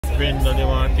depends on the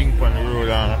one thing on the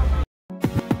road.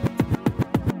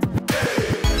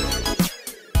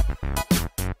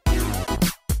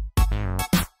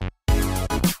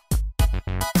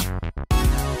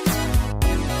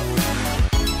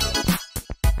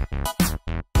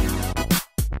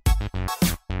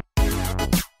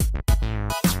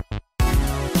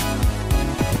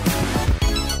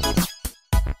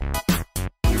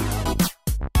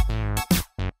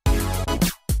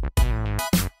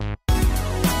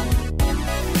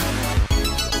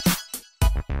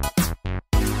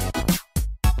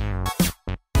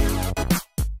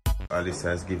 Alice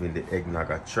has given the eggnog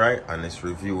a try and it's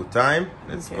review time.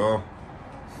 Let's go.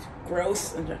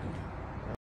 Gross. I'm joking.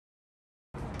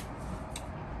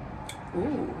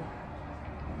 Ooh.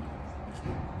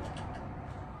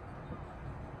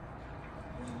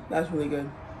 That's really good.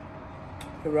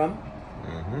 The rum?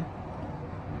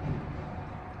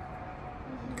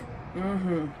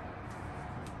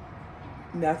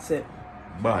 That's it.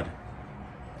 Bad.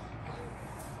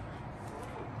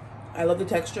 I love the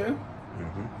texture.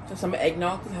 So some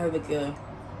eggnog has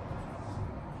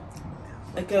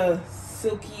like a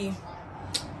silky,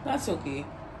 not silky,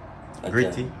 like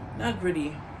gritty. Not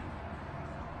gritty.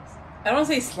 I don't want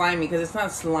to say slimy because it's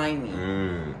not slimy.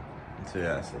 So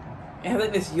yeah, it has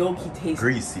like this yolky taste.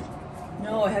 Greasy.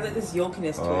 No, it has like this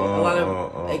yolkiness to it. A lot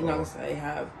of eggnogs I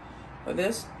have, but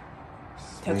this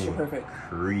texture perfect.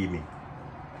 Creamy.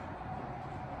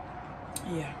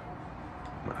 Yeah.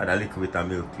 I had a little bit of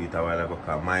milk to it a while ago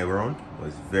because my round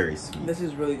was very sweet. This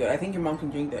is really good. I think your mom can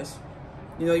drink this.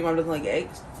 You know your mom doesn't like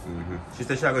eggs? She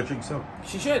said she had to drink some.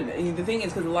 She should. And the thing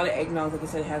is, because a lot of eggnogs, like I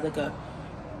said, has like a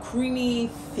creamy,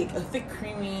 thick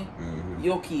creamy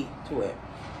yolky to it.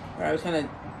 Or I was kind of,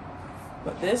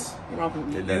 but this, your mom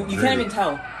can, you can't even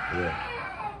tell.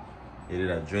 Yeah. You did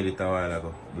that dread it a while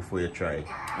ago before you try it.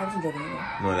 I wasn't dreading it.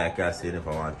 No, like I said, if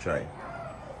I want to try.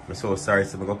 I'm so sorry,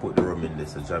 so I'm going to put the rum in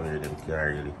this so Jamie them can't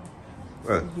really.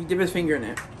 Well, he dip his finger in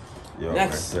it. Yo,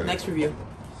 next review.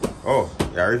 Oh,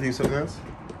 yeah, review something else?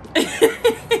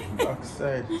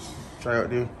 Backside. Try out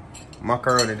the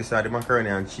macaroni. This is the macaroni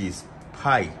and cheese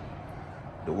pie.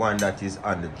 The one that is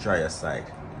on the drier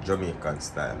side. Jamaican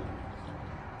style.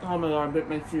 Oh my god, I bit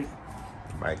my teeth.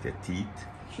 Bite your teeth?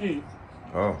 Teeth.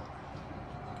 Oh.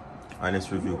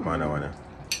 Honest review on that one.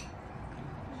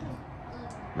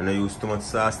 I don't use too much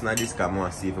sauce now this because I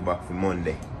want to save it back for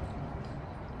Monday.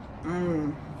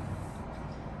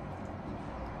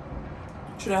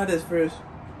 Should I have this first?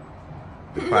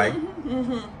 The pie?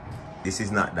 This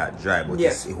is not that dry, but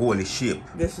it's a holy shape.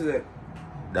 This is it.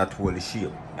 That holy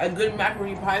shape. A good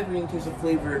macaroni pie brings taste of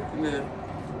flavor in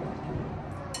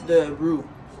the roux.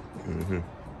 And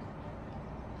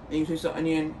you taste the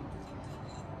onion.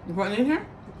 You put onion in here?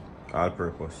 All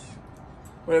purpose.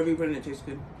 Whatever you put in it tastes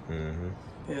good.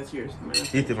 Yeah, that's yours.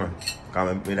 Eat it, man.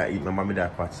 Come me that eat my mommy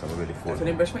that part, so I'm really full. I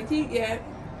didn't brush my teeth yet.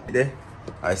 There,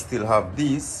 I still have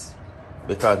these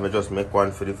because I just make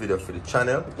one for the video for the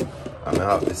channel. And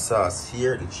I have the sauce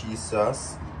here, the cheese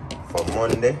sauce for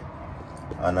Monday.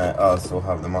 And I also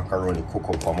have the macaroni cook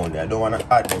up for Monday. I don't want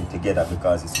to add them together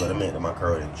because it's going to make the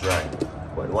macaroni dry.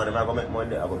 But the one I'm going to make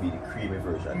Monday, I'm going to be the creamy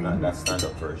version, not that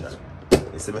stand-up version.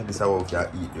 You see me, this is how we can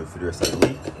eat them for the rest of the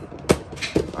week.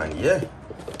 And yeah.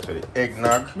 So the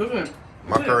eggnog,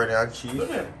 macaroni and cheese,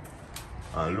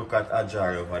 and look at a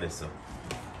jar over there. So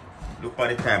look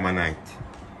at the time of night.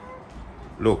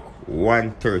 Look,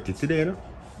 1:30 today, you know?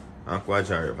 And a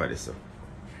jar over there. So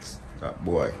that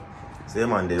boy. See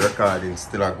man, the recording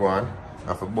still a go on.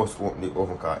 And for bus open the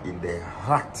oven because in there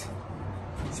hot.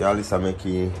 See Alice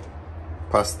making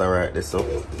pasta right there. So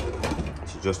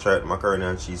she just tried macaroni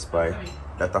and cheese pie.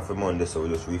 That for Monday, so we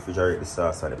just refrigerate the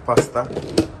sauce and the pasta,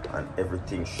 and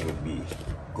everything should be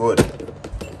good.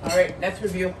 Alright, next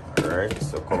review. Alright,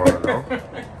 so come on now.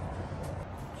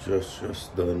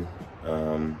 Just done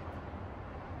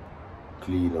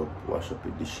clean up, wash up the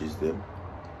dishes them.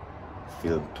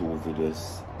 Film 2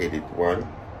 videos, edit 1,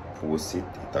 post it.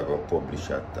 I go publish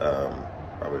at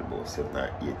probably about 7 or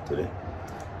 8 today.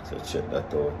 So check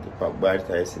that out. By the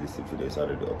time you see this video, it's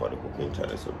already up on the cooking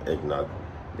channel, so eggnog.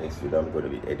 Next video I'm going to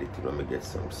be editing when I get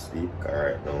some sleep.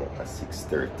 Right now at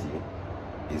 6:30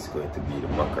 is going to be the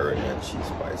macaroni and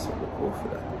cheese pie, so we'll go for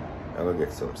that. I'm going to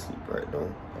get some sleep right now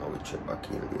and we'll check back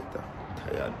in later.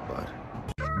 Tired bad.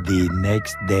 The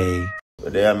next day. So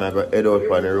there I'm going to head out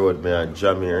on the road, me and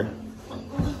Jam here.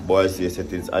 Boys say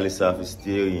settings Alice have to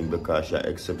stay in because she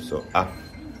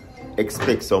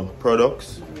expect some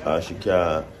products and she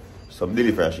can some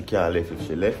delivery and she can't leave if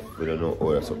she left. We don't know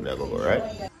how something I go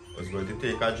right. I was going to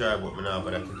take a drive, but I now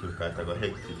have to because I got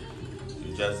hectic.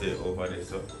 You just say over there,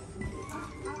 so.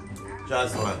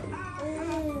 Just man.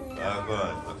 Oh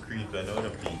God, a creep and other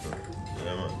people.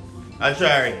 Yeah man. I'm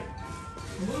trying.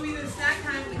 Movies and snack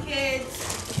time for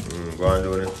kids. Go and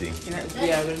do the thing.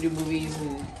 Yeah, we're gonna do movies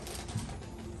and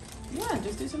yeah,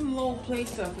 just do some little play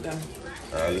stuff with them.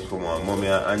 Look come on, Mommy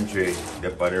and Andre,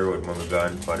 they're on the road. Mommy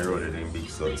gone on the road in Big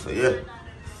Sun. So yeah,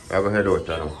 I'm gonna head out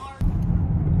now.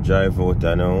 Drive out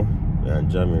now. And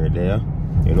Jamaica there.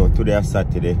 You know, today is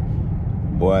Saturday.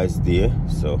 Boys Day.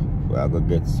 So we're gonna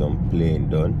get some playing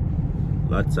done.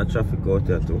 Lots of traffic out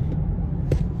there too.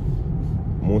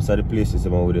 Most of the places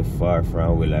I'm over far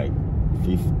from we like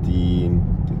 15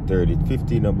 to 30.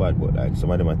 15 not bad, but like some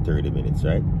of them are 30 minutes,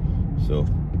 right? So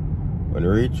when we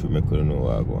reach, we make sure know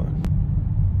where I go on.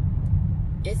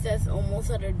 It says almost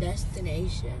at our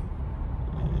destination.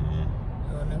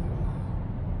 Oh, never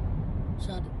mind.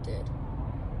 Shot it did.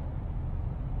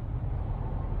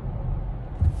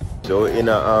 So in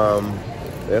a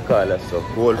what you call that stuff?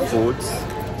 Whole Foods.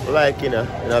 Like in a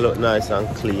look nice and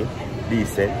clean,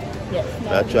 decent. Yes.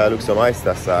 I try to look some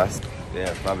oyster sauce.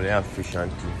 Yeah, probably have fish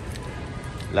and tea.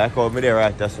 Like over there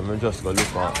right there, so I'm just gonna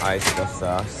look on oyster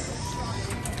sauce.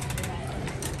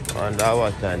 And that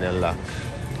what kind of lock.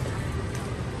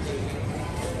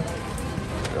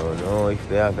 Don't know if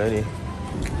they have any.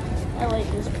 I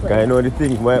like this place. Can you know the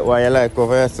thing why you like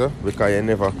over here, sir? Because you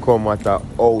never come at a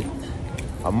out.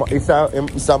 It's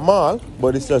a mall,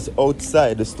 but it's just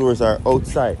outside. The stores are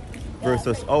outside.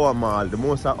 Versus our mall. The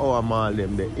most of our mall,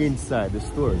 them, they're inside the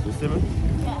stores. You see me?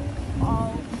 Yeah.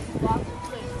 Lots of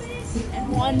places.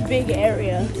 And one big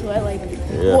area. So I like it.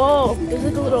 Yeah. Whoa, there's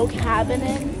like a little cabin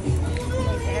in.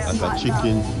 Like a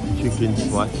chicken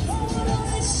spot.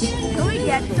 Can we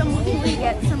get some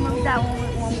of that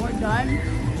when we're done?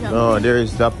 No, there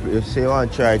is that. You say you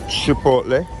want to try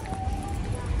Chipotle.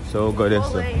 So go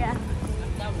this way. Yeah.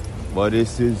 But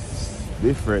this is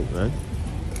different, man.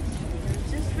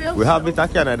 We have it in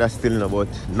Canada still now, but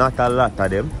not a lot of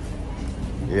them.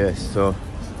 Yes, so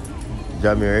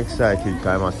Jamaica excited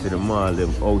because I see the mall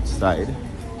them outside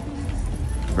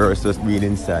versus being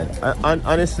inside. And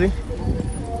honestly,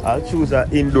 I'll choose an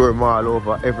indoor mall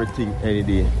over everything any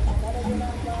day.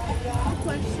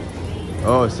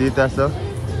 Oh, see that stuff?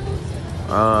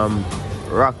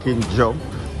 Rocking jump.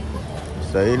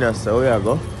 So you know, so where I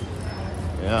go?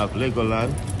 Yeah,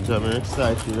 Legoland. Jamaica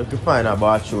excited. You can find a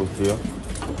bathroom for you.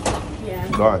 Yeah.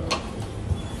 Gone.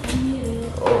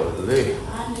 Oh, lady.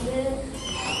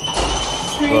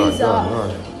 Screens up.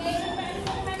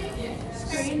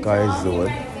 Sky zone. I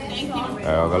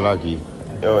have a loggy.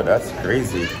 Yo, that's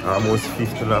crazy. Almost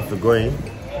 $50 to go in,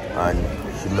 and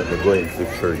she let me go in for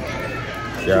free.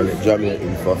 Yeah, let Jamaica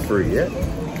in for free, yeah?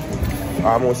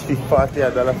 Almost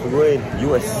 $40 to go in,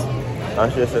 US. And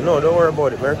she said, no, don't worry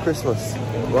about it. Merry Christmas.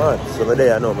 Go on. So my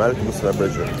day I know, I'll give my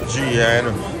brother. Gee, yeah, I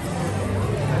know.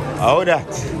 How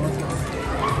that?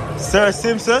 Sir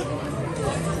Simpson?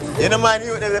 You don't mind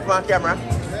you them on camera?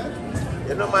 Yeah?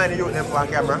 You don't mind you them on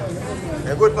camera?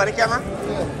 You good for the camera?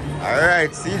 Yeah.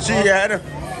 Alright, CG, yeah, I know.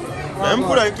 I'm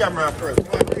put on the camera first.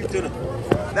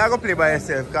 Now go play by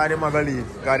yourself, because they're going to leave,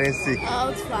 because they're sick. Oh,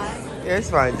 it's fine. Yeah, it's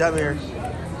fine, jam here.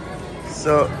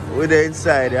 So, we're there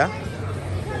inside, yeah?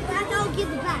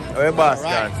 We're boss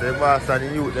can, so the boss and the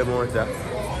youth them out there.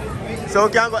 So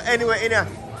we can go anywhere in here.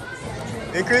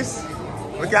 Hey Chris?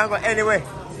 We can go anywhere.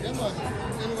 Yeah man,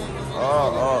 anywhere.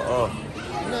 Oh.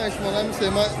 Nice man, let me say,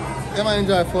 I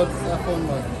enjoy fun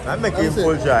man. I'm making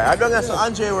full joy. I don't have some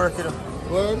Andre working.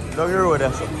 Word? Down your road,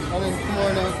 that's it. And then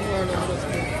tomorrow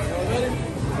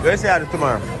night, Go say how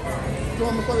tomorrow.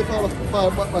 Tomorrow, I'm probably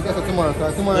for tomorrow,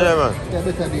 because tomorrow, yeah man. Yeah,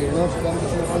 better day, you know, so I'm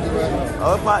just on the right now.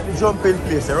 How about the jumping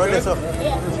place? Run this up.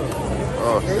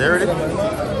 Oh, they ready? I'm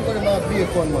going to be a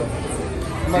fun man.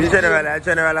 The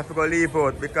general have to go leave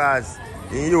out because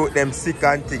the youth them sick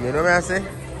and thing, you know what I'm saying?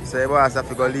 So the boss have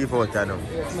to go leave out now.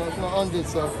 Yeah, it's not 100,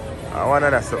 so. I want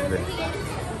another something. Let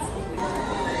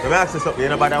me ask you something, you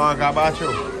know about that one car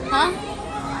bathroom? Huh?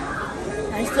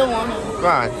 I still want it. Go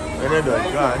on, when you do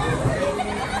it, go on.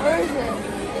 Where is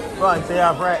it? Go on, so you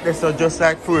have right there, so just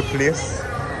like food place.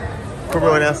 Come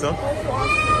around there, so.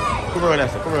 Come around there,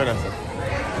 so. Come around there, so.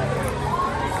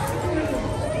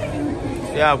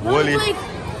 Yeah, bully.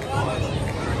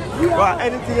 Well,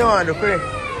 anything you want to do, correct?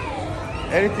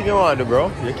 Anything you want to do,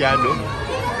 bro, you can do.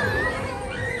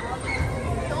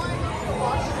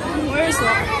 Where is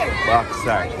that?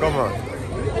 Backside, come on.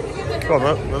 Come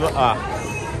on,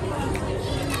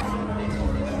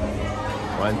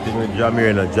 One thing with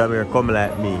Jamaica come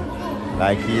like me.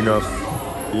 Like he know,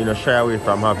 shy away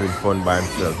from having fun by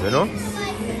himself, you know?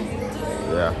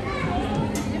 Yeah.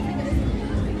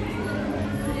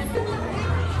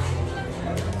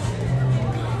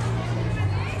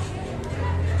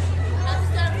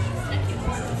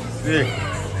 See?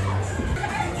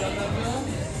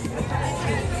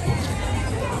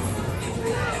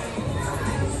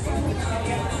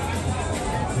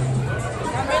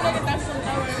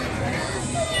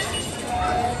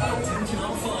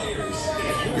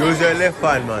 Use your left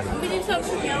hand, man. We do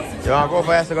something else. You want to go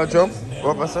for your second jump?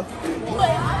 Go for sir.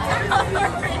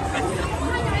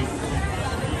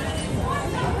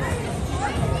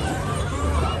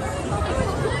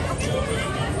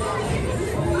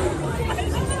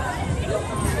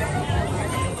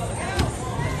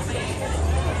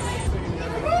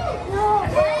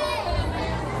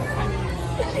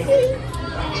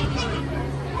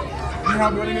 You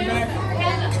have one in the back?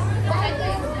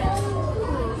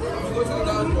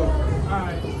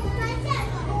 Alright.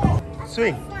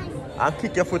 Swing. And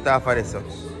kick your foot off of this. Sir.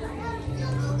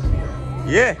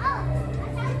 Yeah.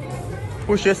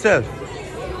 Push yourself.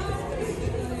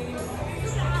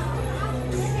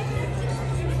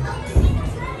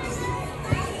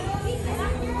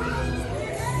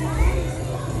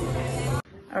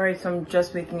 Alright, so I'm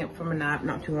just waking up from a nap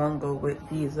not too long ago with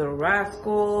these little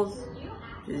rascals.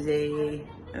 Jose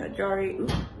and Ajari. Ooh,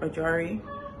 Ajari.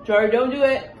 Ajari, don't do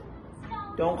it.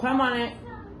 Don't climb on it.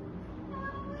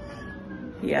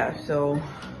 Yeah, so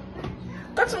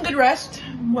got some good rest.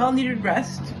 Well needed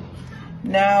rest.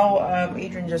 Now,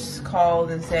 Adrian just called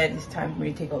and said it's time for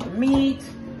me to take out the meat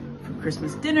for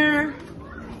Christmas dinner.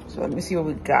 So let me see what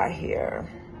we got here.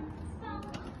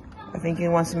 I think he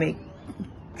wants to make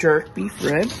jerk beef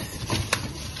ribs.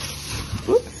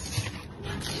 Oops.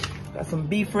 Got some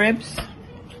beef ribs.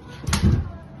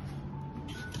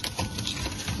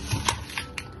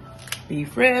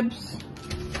 Beef ribs.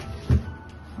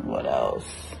 What else?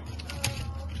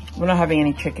 We're not having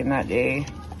any chicken that day.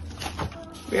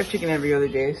 We have chicken every other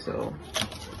day, so.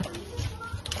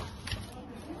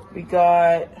 We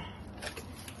got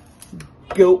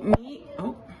goat meat.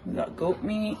 Oh, we got goat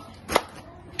meat.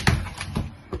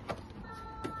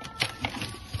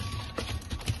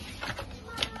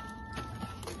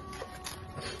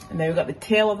 And then we got the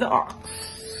tail of the ox.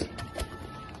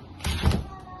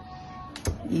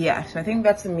 Yeah, so I think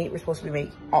that's the meat we're supposed to be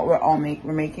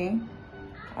we're making.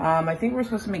 I think we're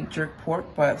supposed to make jerk pork,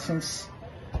 but since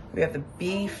we have the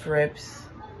beef ribs,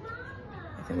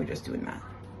 I think we're just doing that.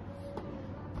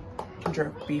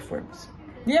 Jerk beef ribs.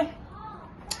 Yeah.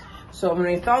 So I'm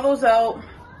gonna thaw those out.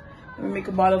 I'm gonna make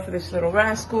a bottle for this little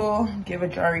rascal. Give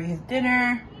Ajari his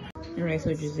dinner. Alright,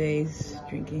 so Jose's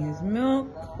drinking his milk.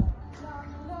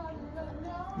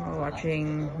 We're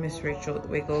watching Miss Rachel at the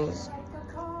Wiggles.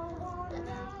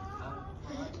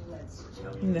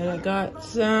 And then I got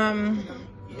some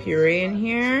puree in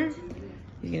here.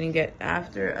 He's gonna get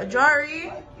after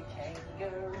Ajari.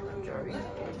 Ajari.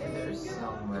 And there's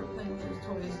somewhere playing with his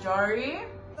toys. Ajari.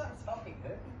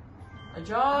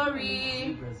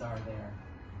 Ajari.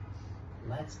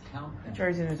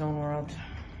 Ajari's in his own world.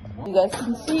 You guys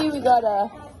can see we got a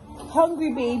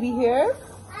hungry baby here.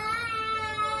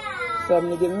 So I'm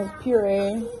gonna give him his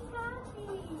puree.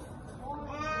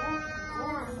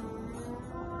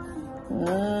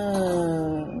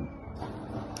 Mmm.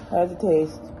 How does it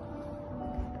taste?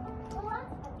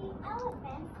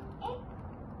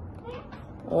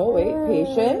 Oh wait,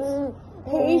 patience.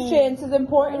 Patience is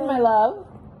important, my love.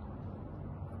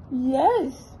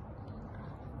 Yes.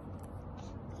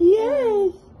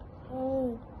 Yes.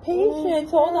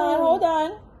 Patience. Hold on, hold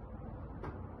on.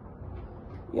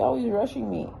 You're always rushing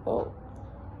me. Oh.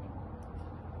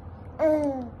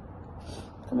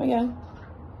 Come again.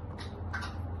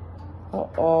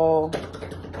 Uh-oh.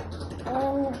 A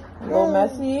little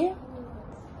messy.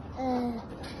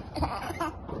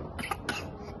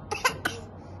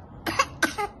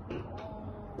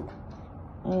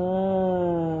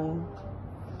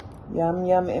 Yum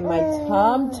yum in my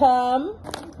tum tum.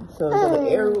 So a little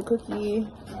arrow cookie.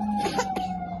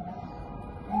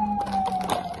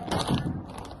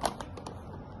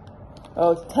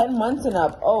 Oh, it's 10 months and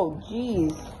up. Oh,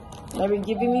 geez. I've been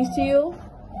giving these to you?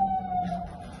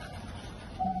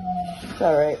 It's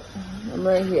alright. I'm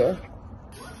right here.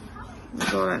 Look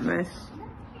at all that mess.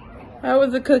 How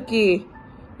was the cookie?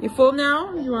 You full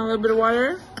now? You want a little bit of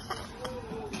water?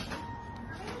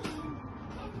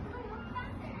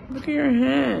 Look at your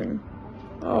hand.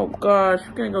 Oh gosh,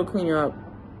 we're gonna go clean you up.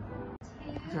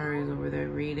 Ajari's over there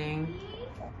reading.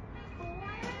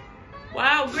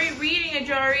 Wow, great reading,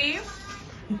 Ajari.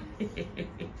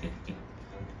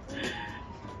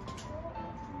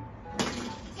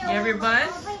 You have your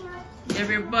bus? You have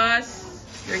your bus,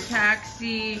 your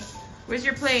taxi. Where's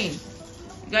your plane?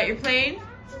 You got your plane?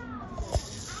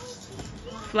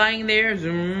 Flying there,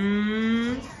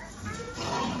 zoom.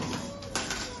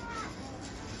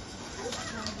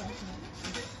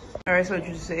 Alright, so what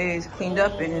you say is cleaned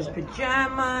up in his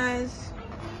pajamas.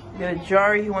 You got a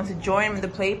Jari who wants to join him in the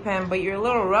playpen, but you're a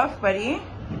little rough, buddy.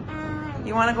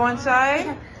 You want to go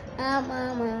inside?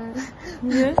 Mama.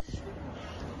 Yes.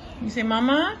 You say,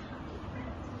 Mama?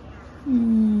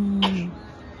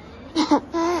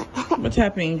 What's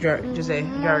happening,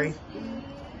 Jari?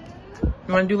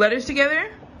 You want to do letters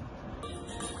together?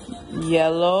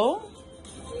 Yellow.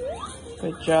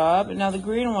 Good job. And now the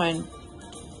green one.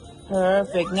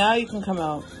 Perfect. Now you can come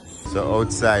out. So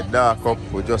outside dark up,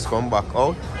 we just come back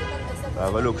out. I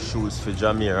have a look shoes for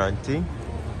Jamaica and thing.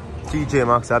 TJ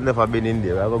Maxx, I've never been in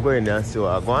there. I will go in there and see what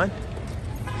I want.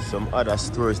 Some other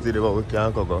stores did it, but we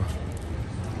can't go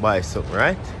buy something,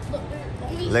 right?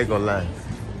 Legoland.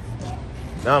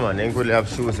 Nah man, ain't good to have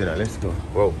shoes in there. Let's go.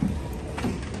 Whoa.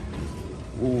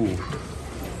 Ooh.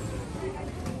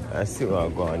 Let's see what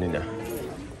I'm going in there.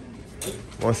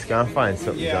 Once you can find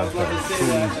something, you can find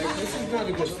shoes.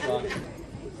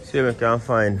 See if we can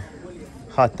find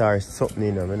hot or something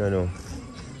in them, I don't know.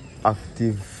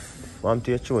 Active. Want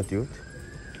to your youth?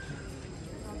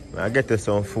 I get you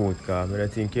some food because I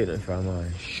don't think it's for my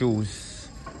shoes.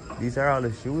 These are all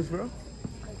the shoes, bro.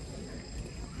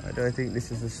 I don't think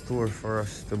this is a store for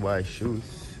us to buy shoes.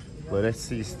 But let's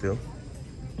see still.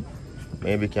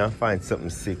 Maybe we can find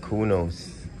something sick, who knows?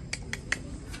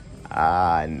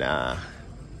 Ah, nah.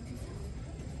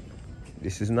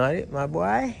 This is not it, my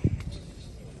boy.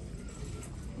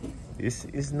 This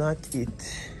is not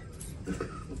it.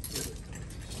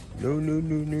 No.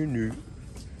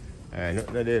 Alright,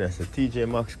 nothing there. So TJ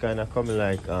Maxx kind of coming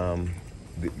like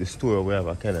the store we have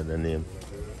a Canada name,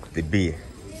 the Bay.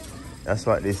 That's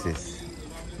what this is.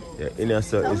 Yeah, in there,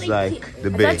 so it's like the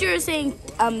Bay. I thought you were saying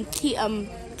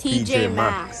TJ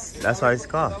Maxx. That's what it's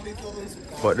called.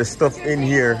 But the stuff in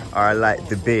here are like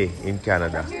the Bay in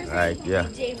Canada. Like, yeah.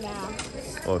 TJ Maxx.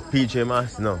 Oh, PJ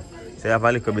Maxx? No. So you have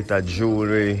a little bit of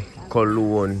jewelry,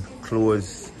 cologne,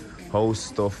 clothes, house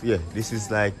stuff. Yeah, this is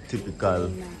like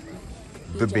typical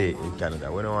the Bay in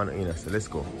Canada. We don't want to, you know, so let's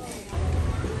go.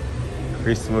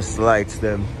 Christmas lights,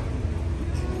 them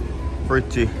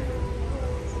pretty.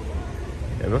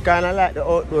 Yeah, I kind of like the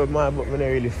outdoor man, but I don't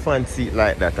really fancy it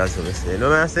like that, as I say. You know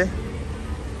what I say?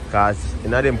 Because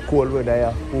in them cold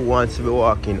weather, who wants to be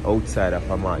walking outside of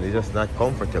a mall? It's just not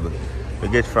comfortable. We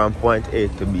get from point A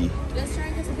to B.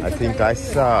 I think I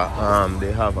saw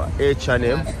they have a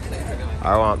H&M.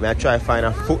 I try to find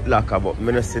a Foot Locker, but I'm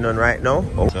not seeing none right now.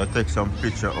 Oh. So I'll take some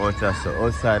picture out there, so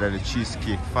outside of the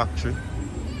Cheesecake Factory.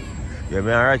 Yeah,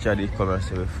 me and Roger did come and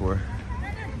see before.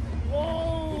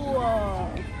 Whoa!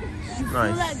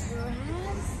 Nice. Like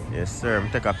Yes, sir. I'm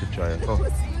take a picture of it. Oh.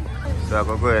 So I'm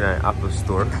going to go in an Apple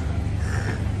store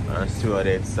and see what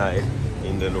they inside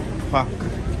in the little pack.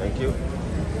 Thank you.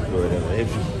 Go in there,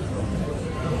 heavy.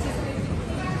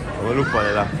 I'm going to look on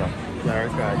the laptop. Can I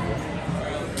record you?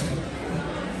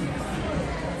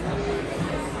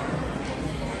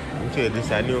 Okay, this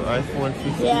is a new iPhone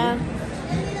 15. yeah.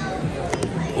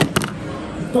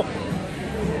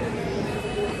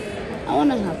 I want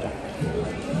to have that.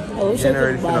 I wish I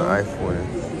Generally could for buy the one. iPhone.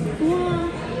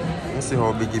 Yeah. Let's see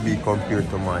how big it be compared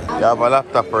to mine. You have a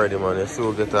laptop already, man. You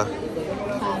still get a... I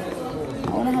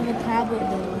want to have a tablet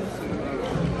though.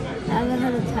 I haven't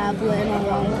had a tablet in a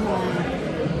long time.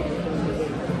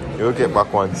 You'll get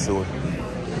back one soon.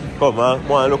 Come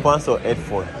on, look on some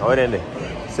headphone. How are they there?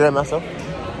 See them, myself? I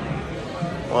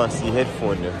want to see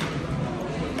headphone there.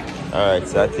 Alright,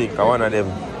 so I think I want them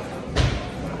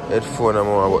headphone,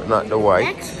 but not the white.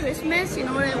 Next Christmas, you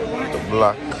know what I want? The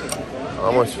black.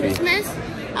 How much fee? Christmas,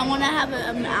 I want to have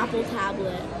an Apple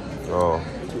tablet. Oh.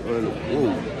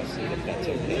 Ooh.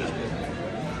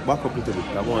 Back up a little bit.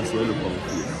 I want to see a look on the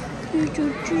face.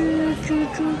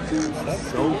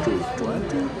 So good.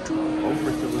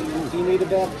 Do you need a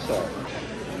back, sir?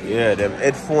 Yeah, them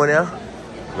headphone, yeah.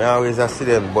 I always see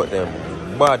them, but them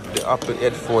bad, the Apple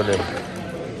headphone, them.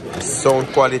 The sound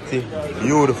quality,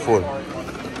 beautiful.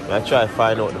 I try to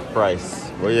find out the price.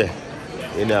 But yeah,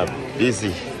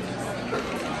 busy.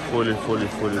 Fully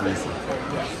busy.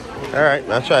 Alright,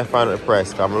 I try to find out the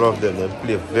price because I love them. They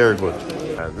play very good.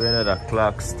 I'm going to the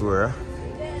clock store.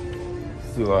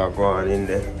 See what I'm going in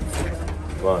there.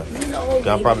 Go on. You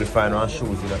can probably find one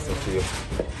shoes in that stuff for you.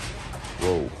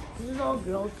 Whoa. This is all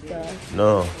girl stuff.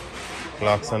 No.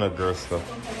 Clocks and a girl stuff.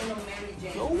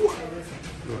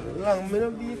 Long me no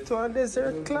be to a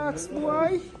desert clocks,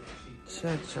 boy.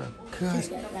 Cha-cha, God.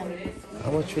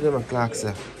 How much for them a clocks,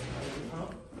 sir?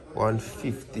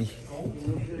 150.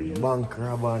 Bank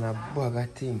robber and a bag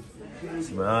of thing. It's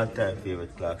my all-time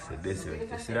favorite clocks, the desert.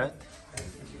 You see that?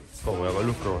 Come, we have a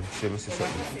look around. See me see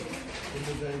something.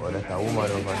 Oh, that's a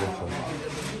woman over there.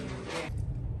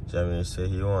 Jamie said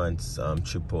he wants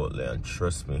Chipotle, and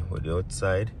trust me, with the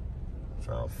outside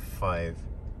from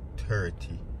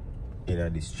 5:30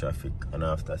 in this traffic and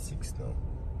after 6 now.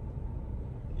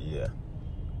 Yeah.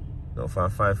 No, from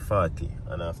 5:40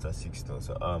 and after 6 now,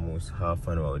 so almost half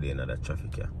an hour in that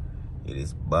traffic here. It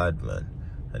is bad, man.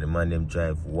 And the man them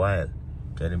drive wild.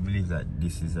 Can you believe that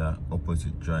this is a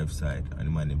opposite drive side and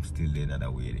the man them still there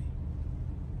another way?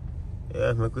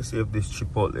 Yeah, I could see if this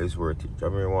Chipotle is worth it.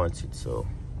 Jamie wants it, so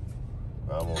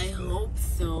I hope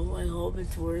so. I hope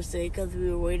it's worth it because we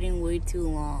were waiting way too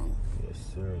long. Yes,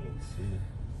 sir. Let's see.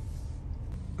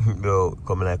 Yo,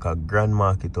 coming like a grand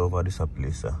market over this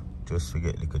place, just to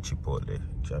get like a Chipotle.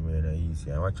 Jamie and easy.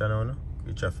 And watch out now,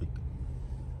 the traffic.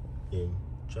 Him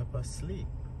drop asleep.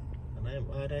 And I'm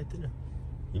alright, you know.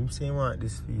 Him say want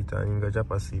this feet and he go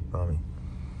drop asleep on me.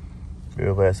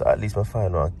 Remember, so at least I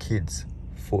find one kids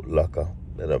foot locker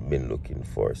that I've been looking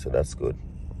for, so that's good.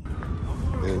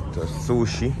 It's a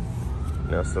sushi.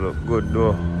 That's look good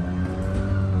though.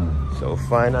 So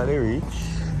finally reach.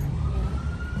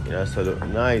 That's look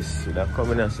nice. That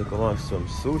coming and say come have some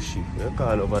sushi. Look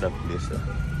all over the place.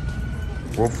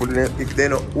 Hopefully if they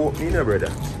not open,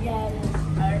 brother. Yeah, it is. I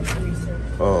already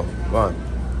researched. Oh, go on.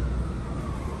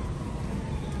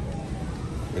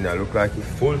 It not look like it's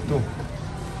full too.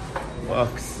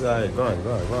 Backside, go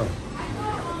on.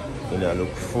 It not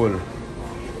look full.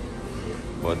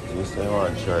 But you say I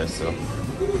want to try, so you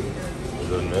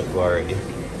don't know it already.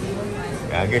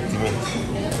 I get to me.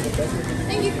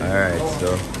 Alright, so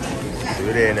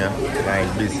we're there now.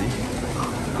 Line busy.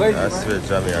 I swear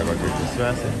Jamie I got to get this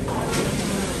one.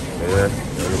 Yeah,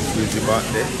 you look busy back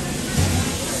there.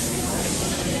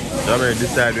 Jamie,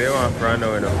 decide where you want for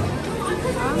now, you know.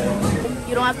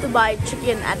 You don't have to buy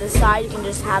chicken at the side, you can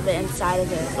just have it inside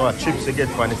of it. No, chips you get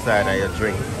from the side of your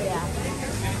drink.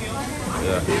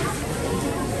 Yeah.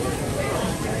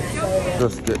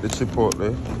 Just get the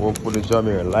Chipotle. Hopefully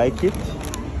Jamie like it.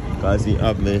 Because he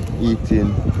have me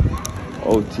eating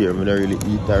out here. I don't really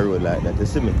eat a road like that. You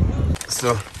see me?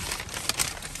 So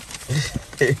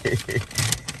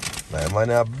my man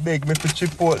have beg me for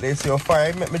Chipotle. So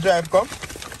fire make me drive come.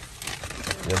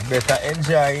 You better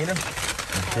enjoy, you know.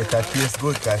 It better taste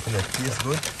good, because if it don't taste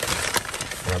good,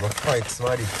 you have a fight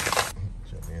somebody.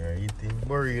 Jamie eating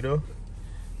burrito.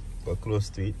 Go close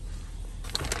to it.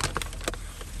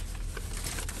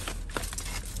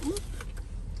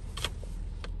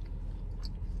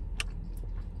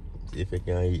 See if you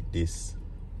can eat this.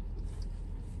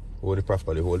 Hold it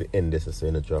properly, hold the end this so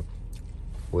you don't drop.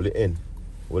 Hold the end.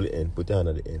 Put your hand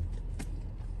at the end.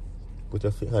 Put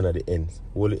your hand at the end.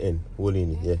 Hold the end. Hold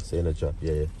in it, yeah, so you don't drop.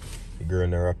 Yeah. The girl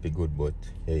not wrap it good, but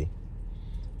hey.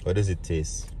 What does it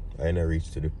taste? I ain't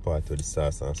reach to the part of the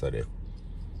sauce answer there.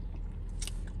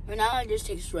 Right now I just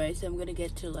take rice. I'm gonna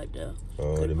get to like the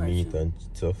the meat and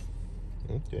stuff.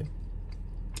 Okay.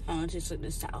 I want to taste like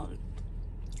the salad.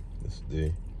 This is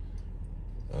the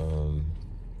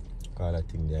call that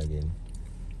thing there again.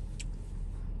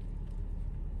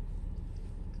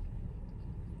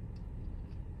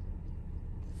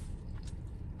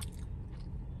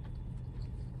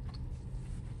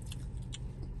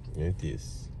 It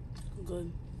is.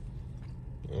 Good.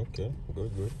 Okay,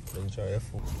 good. Enjoy your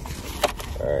food.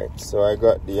 Alright, so I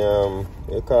got the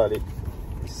you call it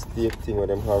steak thing what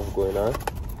them have going on.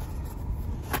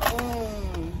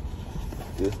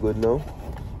 Tastes good now?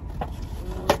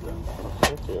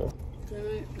 Okay.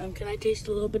 Can I taste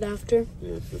a little bit after?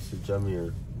 Yes, it's a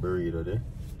Jamir burrito there.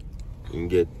 You can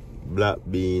get black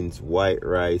beans, white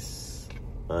rice,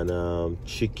 and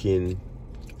chicken,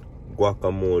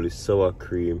 guacamole, sour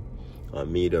cream,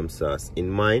 and medium sauce. In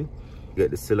mine, you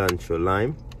get the cilantro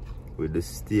lime with the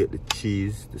steak, the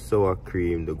cheese, the sour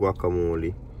cream, the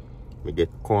guacamole. We get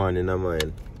corn in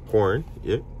mine. Corn,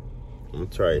 yeah. I'm gonna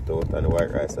try it out, and the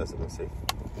white rice as I say.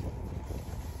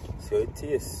 See how it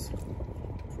tastes.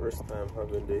 First time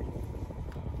having the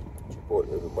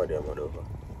Chipotle everybody I'm over.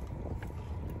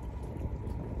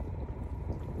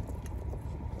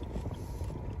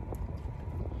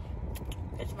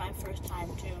 It's my first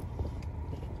time too.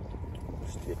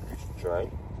 Steak is dry.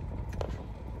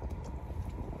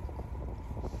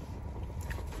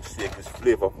 The steak is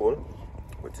flavorful,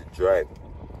 but it's dry.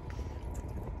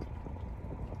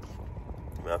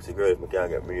 I asked the girl if I can't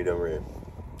get medium rare.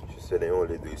 She said they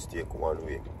only do steak one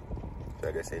way. So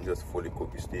I guess they just fully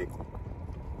cook the steak.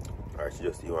 Or she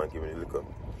just want to give me a little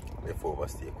leftover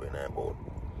steak when I bought.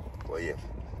 But yeah,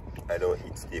 I don't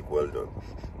eat steak well done.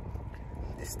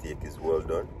 This steak is well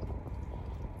done.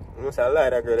 I must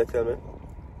lie, that girl that tell me.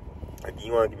 Like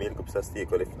you want to give me a little piece of steak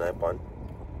left in my pan.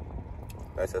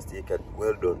 That's a steak that's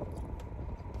well done.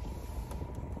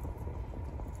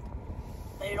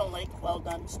 You don't like well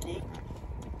done steak?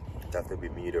 It have to be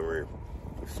medium rare.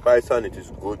 The spice on it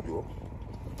is good though.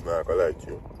 I'm not gonna lie to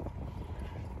you.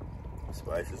 The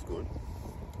spice is good.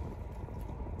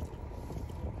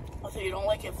 Oh, so you don't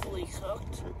like it fully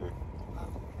cooked?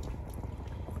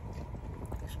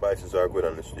 The spices are good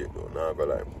on the steak though, not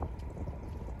gonna lie.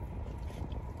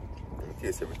 You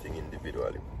taste everything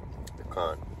individually. You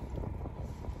can't.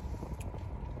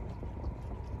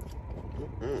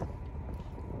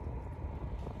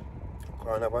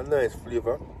 Can't have a nice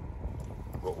flavor.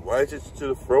 But why is it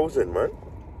still frozen, man?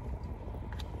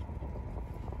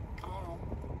 I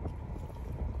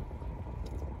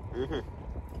don't know.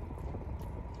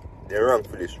 They're wrong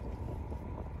for this.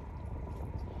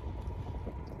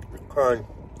 The corn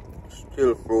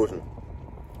still frozen.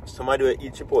 Somebody will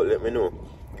eat Chipotle, let me know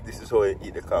if this is how you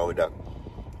eat the corn with that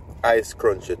ice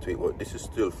cruncher to it, but this is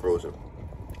still frozen.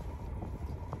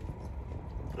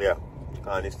 Yeah, the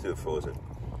corn is still frozen.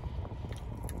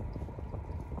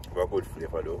 Got good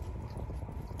flavor though.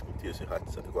 It tastes hot,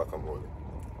 so the guacamole.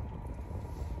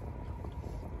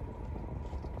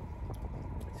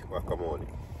 It's guacamole.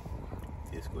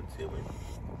 Tastes good, same way.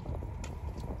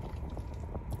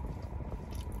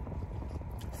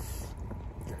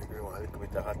 I want a little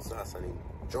bit of hot sauce and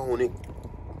drown it.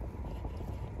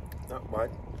 Not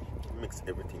bad. Mix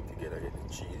everything together, get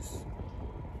the cheese,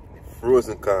 the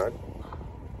frozen corn,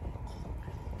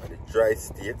 and the dry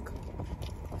steak.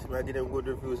 So I give them good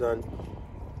reviews on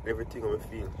everything on my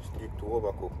feel. Steak to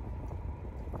overcook.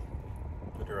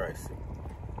 With the rice.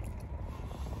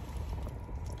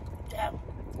 Damn.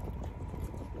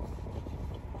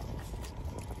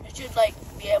 You should like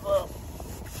be able.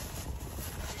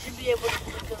 You should be able to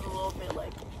cook it a little bit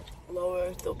like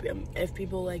lower, so if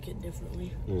people like it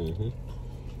differently.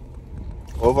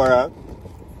 Overall,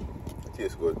 it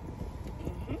tastes good.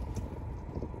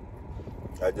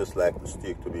 I just like the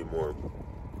steak to be more,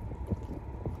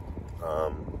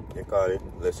 they call it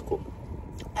less cooked.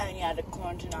 And yeah, the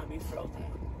corn to not be frozen.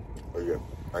 Oh yeah,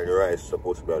 and the rice is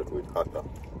supposed to be a little bit hotter.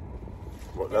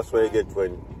 But that's what you get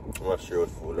when you want to share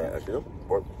with food like that, you know?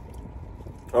 But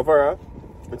overall,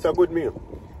 it's a good meal.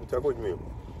 It's a good meal.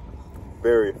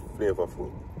 Very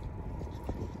flavorful.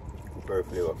 Very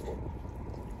flavorful.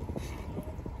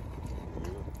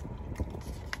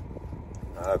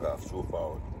 I got so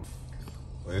far.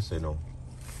 What do you say now?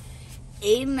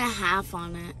 8.5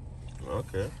 on it.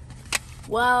 Okay.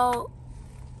 Well,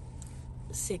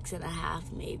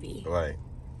 6.5 maybe. Why?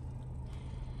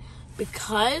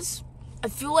 Because I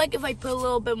feel like if I put a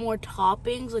little bit more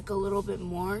toppings, like a little bit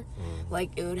more,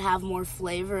 like it would have more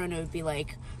flavor, and it would be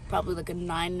like probably like a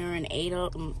 9 or an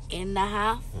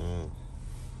 8.5.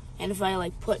 And if I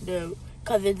like put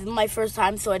because it's my first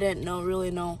time, so I didn't really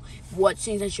know what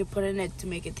things I should put in it to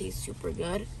make it taste super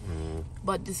good.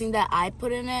 But the thing that I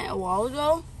put in it a while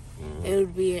ago, it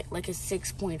would be like a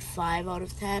 6.5 out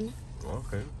of 10.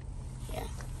 Okay. Yeah.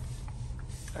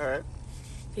 Alright.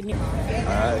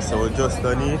 Alright, so we just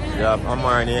done it. We have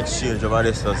Amar in the exchange over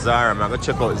this to Zara. I'm going to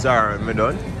check out Zara when we're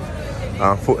done.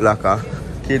 And Foot Locker.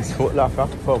 Kids Foot Locker.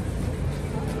 Come.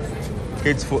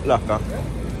 Kids Foot Locker.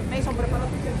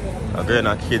 I'm going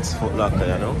to Kids Foot Locker,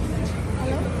 you know.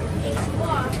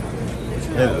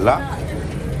 It's locked.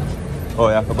 Oh,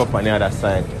 you have to go up on the other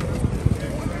side.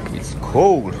 It's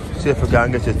cold. See if you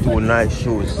can get you 2 nice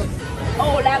shoes.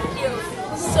 Oh, that feels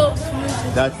so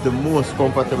smooth. That's the most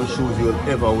comfortable shoes you'll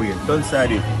ever wear. Don't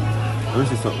side it. Let me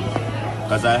see something.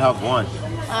 Because I have one.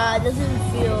 It doesn't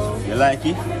feel... You like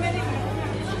it?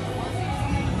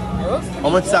 How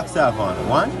much socks do you have on?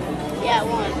 One? Yeah,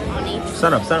 one on each.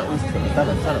 Stand up.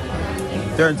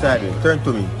 Turn sideways. Turn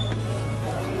to me.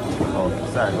 Oh,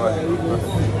 sorry. Go ahead.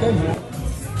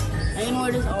 I can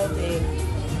wear this all day.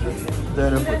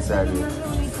 Turn and put sideways.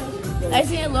 I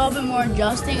think a little bit more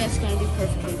adjusting, it's going to be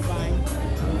perfectly fine.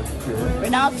 Okay.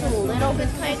 Right now it's a little bit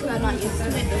tight because I'm not used to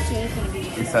it, but soon it's going to be...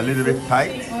 It's a little bit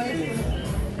tight.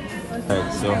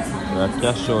 Right, so we're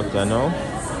cash out now.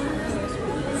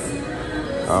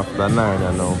 After 9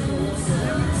 I know.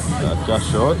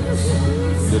 Cash out.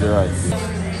 Do the right thing.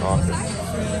 Awesome.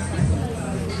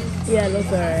 Yeah, those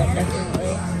are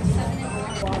definitely.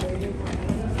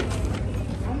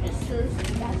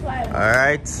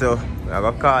 Alright, so I'm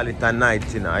gonna call it a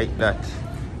night, you know, like that.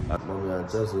 I'm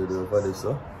just waiting for this,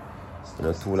 so. You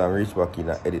know, tool and reach back in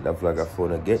and edit the vlog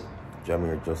phone again.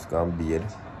 Jamaica just gone bed.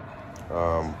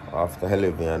 After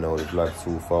 11, I know the vlog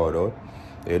too far out.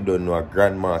 You don't know a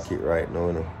grand market right now,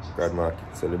 you know. Grand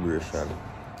market celebration.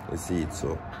 You see it,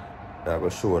 so. I'm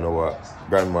gonna show you what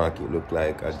grand market look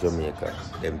like at Jamaica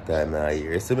them time of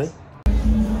year. You see me?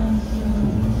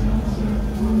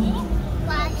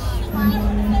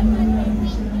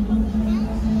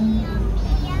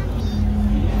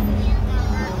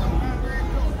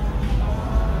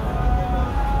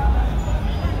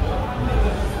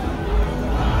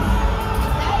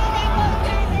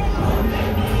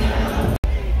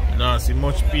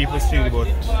 much people still, but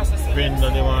vendor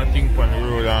they want to think on the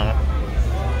road and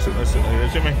something, you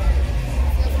see me?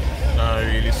 Not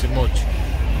really see much.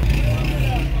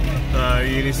 Not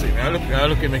really see. I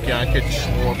look at me can catch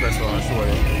more person and show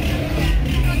you.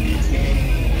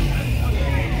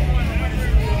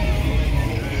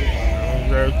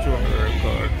 Very true on the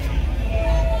record.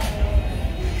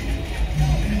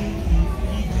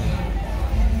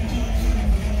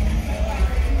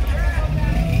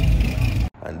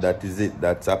 And that is it.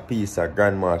 That's a piece of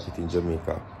Grand Market in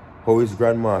Jamaica. How is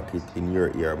Grand Market in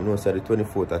your ear? I know it's the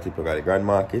 24th at typically Grand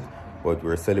Market, but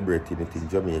we're celebrating it in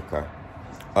Jamaica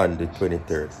on the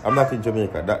 23rd. I'm not in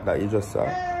Jamaica. That you just saw.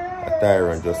 A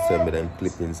Tyrone just sent me them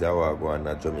clippings I want to go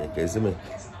on Jamaica, you see me?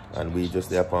 And we just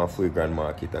there upon free Grand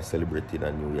Market are celebrating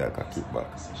a New York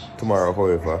kickback. Tomorrow,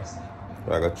 however,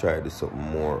 we're going to try to do something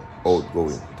more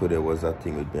outgoing. Today was a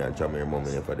thing with me and Jamaica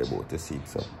mommy for the boat to see it.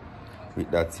 So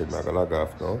with that said, I'm going to log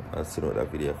off now and see what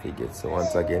that video if you get. So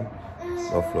once again,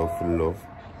 enough love, full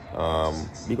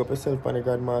love. Big up yourself on the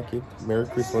Grand Market. Merry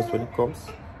Christmas when it comes.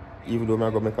 Even though I'm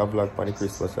going to make a vlog on the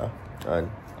Christmas.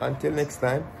 And until next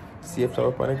time, safe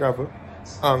travel on the gravel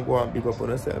and go and big up on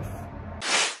yourself.